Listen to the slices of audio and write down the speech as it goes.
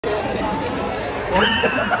ले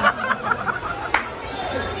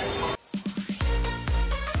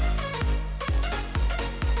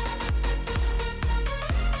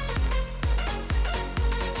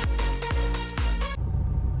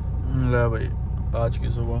भाई आज की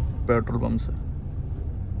सुबह पेट्रोल पंप से।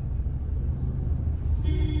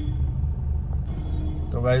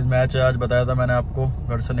 तो गाइस मैच है आज, बताया था मैंने आपको।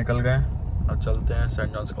 घर से निकल गए और चलते हैं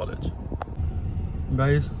सेंट जॉन्स कॉलेज।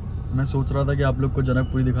 गाइस मैं सोच रहा था कि आप लोग को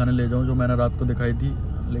जनकपुरी दिखाने ले जाऊं, जो मैंने रात को दिखाई थी,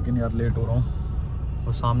 लेकिन यार लेट हो रहा हूं।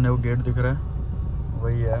 और सामने वो गेट दिख रहा है,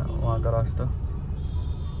 वही है वहाँ का रास्ता।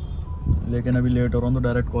 लेकिन अभी लेट हो रहा हूँ तो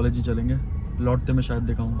डायरेक्ट कॉलेज ही चलेंगे। लौटते में शायद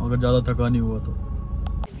दिखाऊँ अगर ज़्यादा थका नहीं हुआ तो।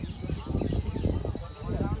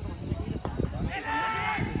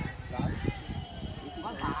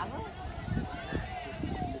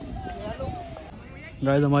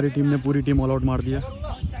 गाइस हमारी टीम ने पूरी टीम ऑल आउट मार दिया। अब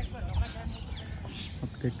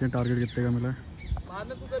देखते हैं टारगेट कितने का मिला है।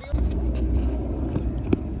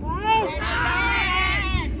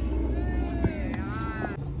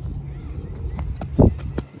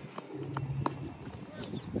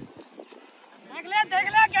 देख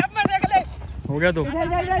ले कैप में देख ले। हो गया तो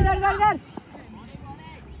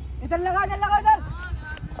इधर लगा इधर।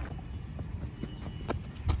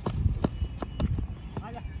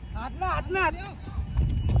 हाथ में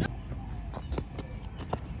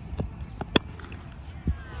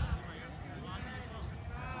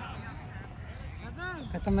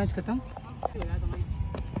खत्म, मैच खत्म।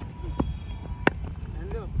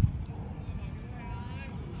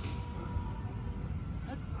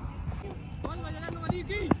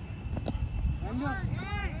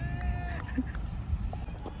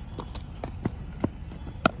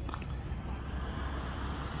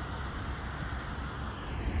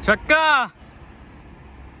 छक्का,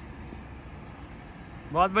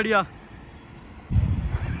 बहुत बढ़िया।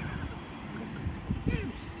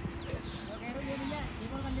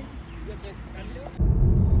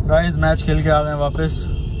 गाइस मैच खेल के आ गए वापस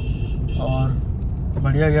और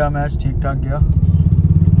बढ़िया गया मैच, ठीक ठाक गया।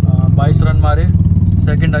 22 रन मारे,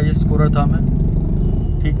 सेकंड हाईएस्ट स्कोरर था मैं।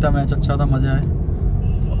 ठीक था मैच, अच्छा था, मज़े आए।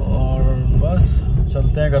 और बस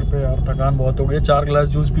चलते हैं घर पे यार, थकान बहुत हो गई। 4 गिलास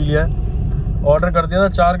जूस पी लिया है, ऑर्डर कर दिया था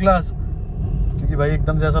 4 गिलास, क्योंकि भाई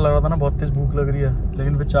एकदम से ऐसा लग रहा था ना बहुत तेज भूख लग रही है।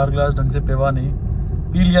 लेकिन फिर 4 गिलास ढंग से पेवा नहीं,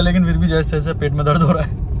 पी लिया, लेकिन फिर भी जैसे जैसे पेट में दर्द हो रहा है।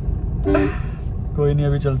 कोई नहीं,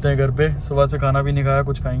 अभी चलते हैं घर पे। सुबह से खाना भी नहीं खाया,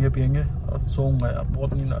 कुछ खाएंगे पियेंगे और सोऊंगा यार,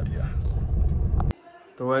 बहुत नींद आ रही है।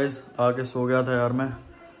 तो गाइस आके सो गया था यार मैं।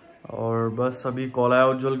 और बस अभी कॉल आया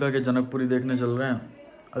उज्ज्वल का कि जनकपुरी देखने चल रहे हैं।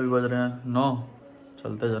 अभी बज रहे हैं 9,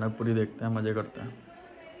 चलते हैं जनकपुरी, देखते हैं, मज़े करते हैं।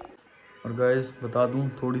 और गाइस बता दूं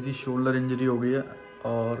थोड़ी सी शोल्डर इंजरी हो गई है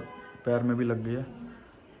और पैर में भी लग गई है,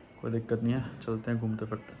 कोई दिक्कत नहीं है, चलते हैं घूमते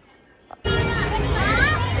फिरते हैं।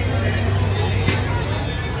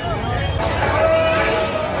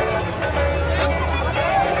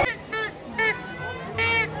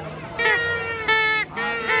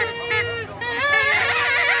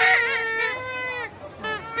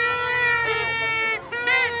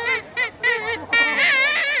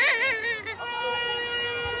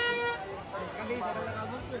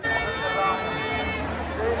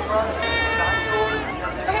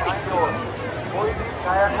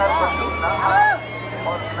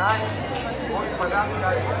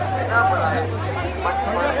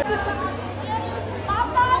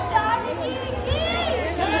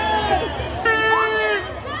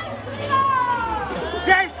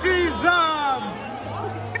 जय श्री राम।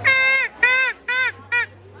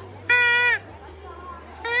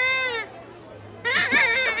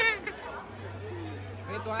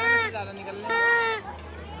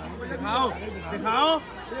 दिखाओ दिखाओ,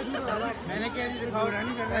 मैंने क्या दिखाओ,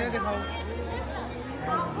 रानी कर रहा है, दिखाओ।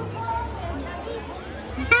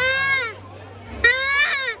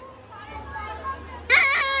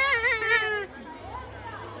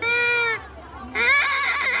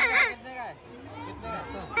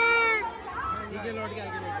 लौट के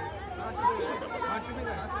आगे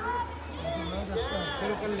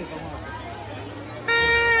चलो कर लेता हूँ।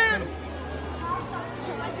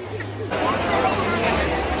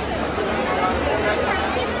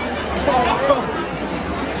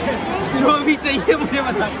 जो भी चाहिए मुझे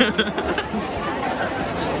बता।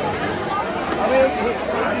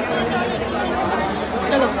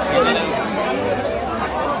 चलो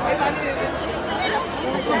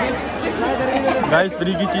गाइस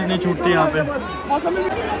फ्री की चीज नहीं छूटती यहाँ पे।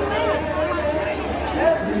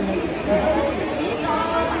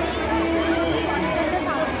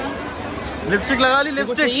 लिपस्टिक लगा ली,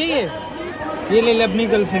 लिपस्टिक ये ले ले अपनी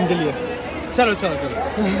गर्लफ्रेंड के लिए। चलो चलो चलो।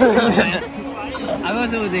 अब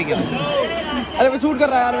से वो देखे। अरे मैं शूट कर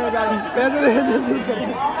रहा है यार, मैं जा रहा हूँ, पैसे दे शूट कर रहा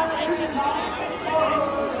हूँ।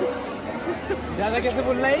 ज्यादा कैसे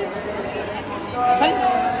बोल रहा है?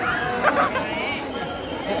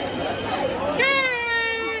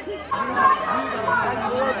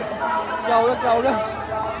 क्या होगा क्या होगा?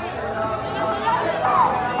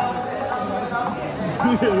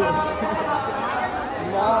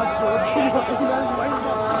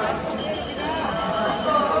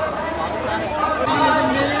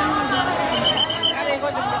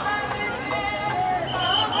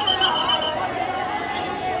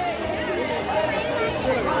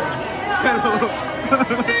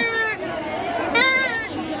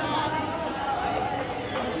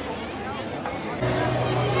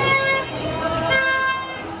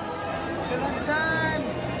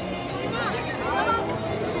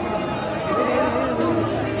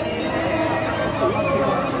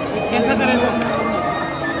 कैसा करेगा?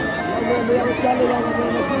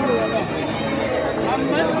 हम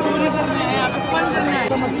मत पूरे करने हैं, आप फन करना है।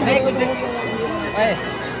 नहीं कुछ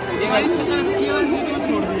ये वाली छोटा अच्छी वाली वीडियो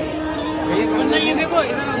छोड़ दो। नहीं ये देखो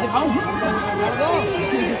इधर दिखाओ। कर दो।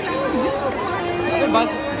 बस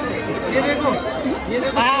ये देखो ये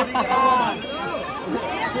देखो।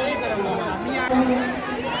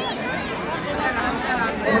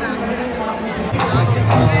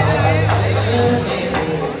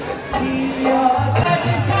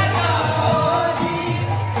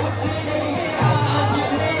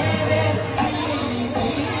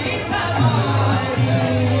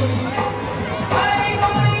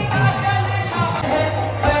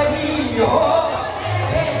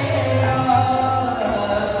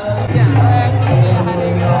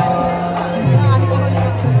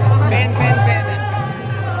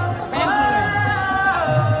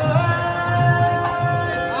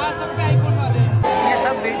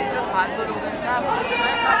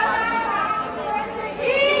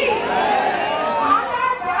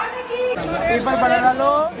 पेपर बना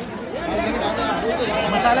डालो,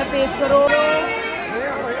 मसाला तेज करो, और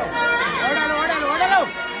डालो और डालो और डालो।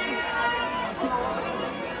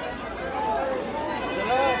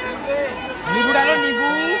 नींबू डालो, नींबू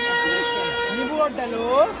नींबू और डालो।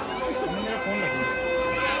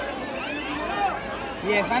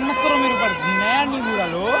 ये एहसान मत करो मेरे ऊपर, नया नींबू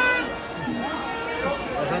डालो।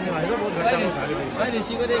 भाई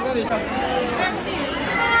ऋषि को देखो ऋषि।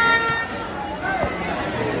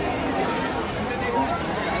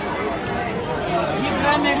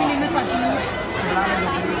 मैं भी लेना चाहती हूँ।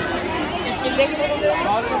 किले की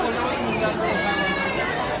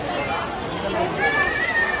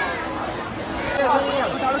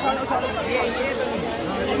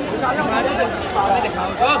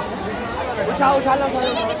उछाओ उछालो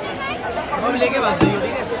हम लेके बात करिए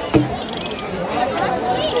ठीक है।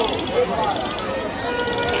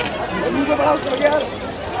 नीचे बढ़ाओ यार,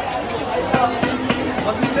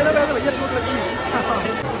 बस नीचे ना बैठो भैया, चोट लगी।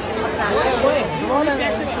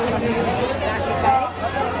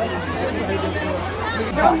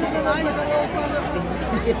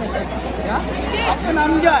 आपका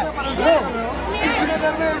नाम क्या है?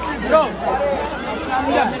 ब्रो नाम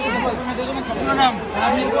क्या है? अपना नाम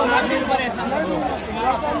आप मेरे ऊपर ऐसा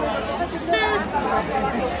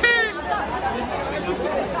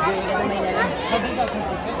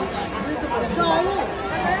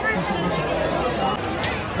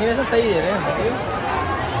नहीं, वैसे सही दे रहे हैं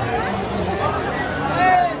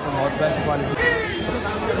बहुत बेस्ट क्वालिटी।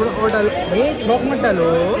 थोड़ा और डालो भैया, छौंक मत डालो।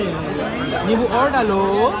 नींबू और डालो,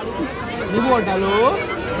 नींबू और डालो,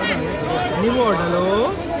 नींबू और डालो,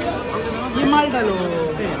 ये माल डालो।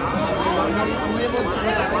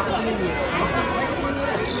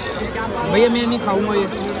 भैया मैं नहीं खाऊंगा ये,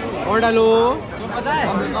 और डालो। पता है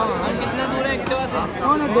कितना दूर है एक्टिवा से?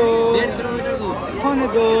 होने दो, 1.5 किलोमीटर दूर होने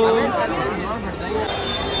दो।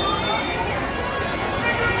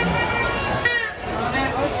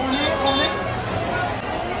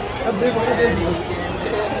 अब देखो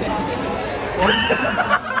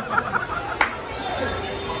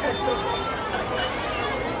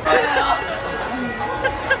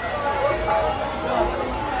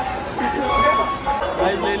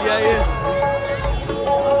ले लिया ये।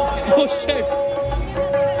 Oh shit!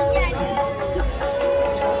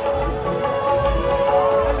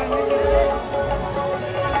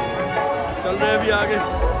 चल रहे अभी आगे।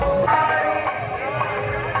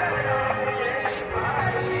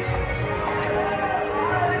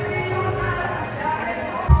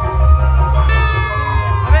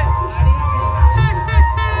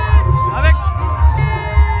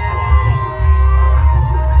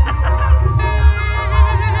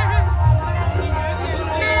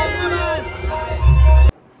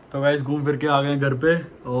 तो गाइस घूम फिर के आ गए घर पे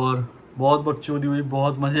और बहुत बकचोदी हुई,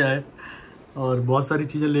 बहुत मज़े आए और बहुत सारी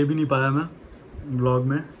चीज़ें ले भी नहीं पाया मैं ब्लॉग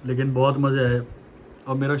में, लेकिन बहुत मज़े आए।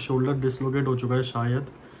 और मेरा शोल्डर डिसलोकेट हो चुका है शायद,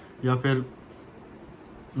 या फिर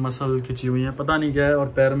मसल खिंची हुई है, पता नहीं क्या है। और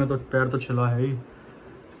पैर तो छिला है ही,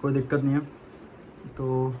 कोई दिक्कत नहीं है।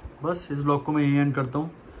 तो बस इस ब्लॉग को मैं यहीं एंड करता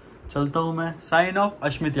हूँ, चलता हूँ मैं। Sign of,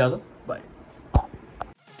 Ashmit Yadav.